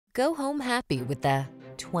Go home happy with the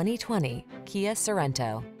 2020 Kia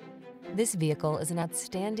Sorento. This vehicle is an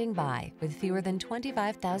outstanding buy with fewer than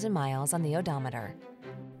 25,000 miles on the odometer.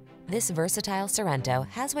 This versatile Sorento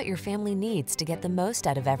has what your family needs to get the most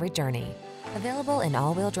out of every journey. Available in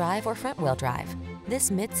all-wheel drive or front-wheel drive, this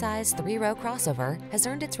midsize 3-row crossover has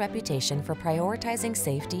earned its reputation for prioritizing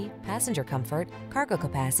safety, passenger comfort, cargo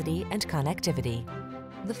capacity, and connectivity.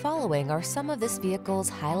 The following are some of this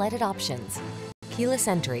vehicle's highlighted options: keyless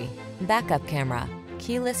entry, backup camera,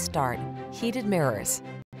 keyless start, heated mirrors,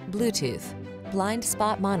 Bluetooth, blind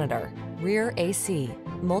spot monitor, rear AC,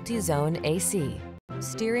 multi-zone AC,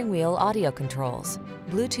 steering wheel audio controls,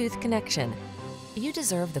 Bluetooth connection. You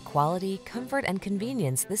deserve the quality, comfort, and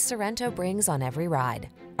convenience this Sorento brings on every ride.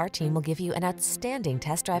 Our team will give you an outstanding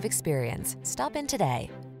test drive experience. Stop in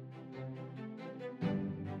today.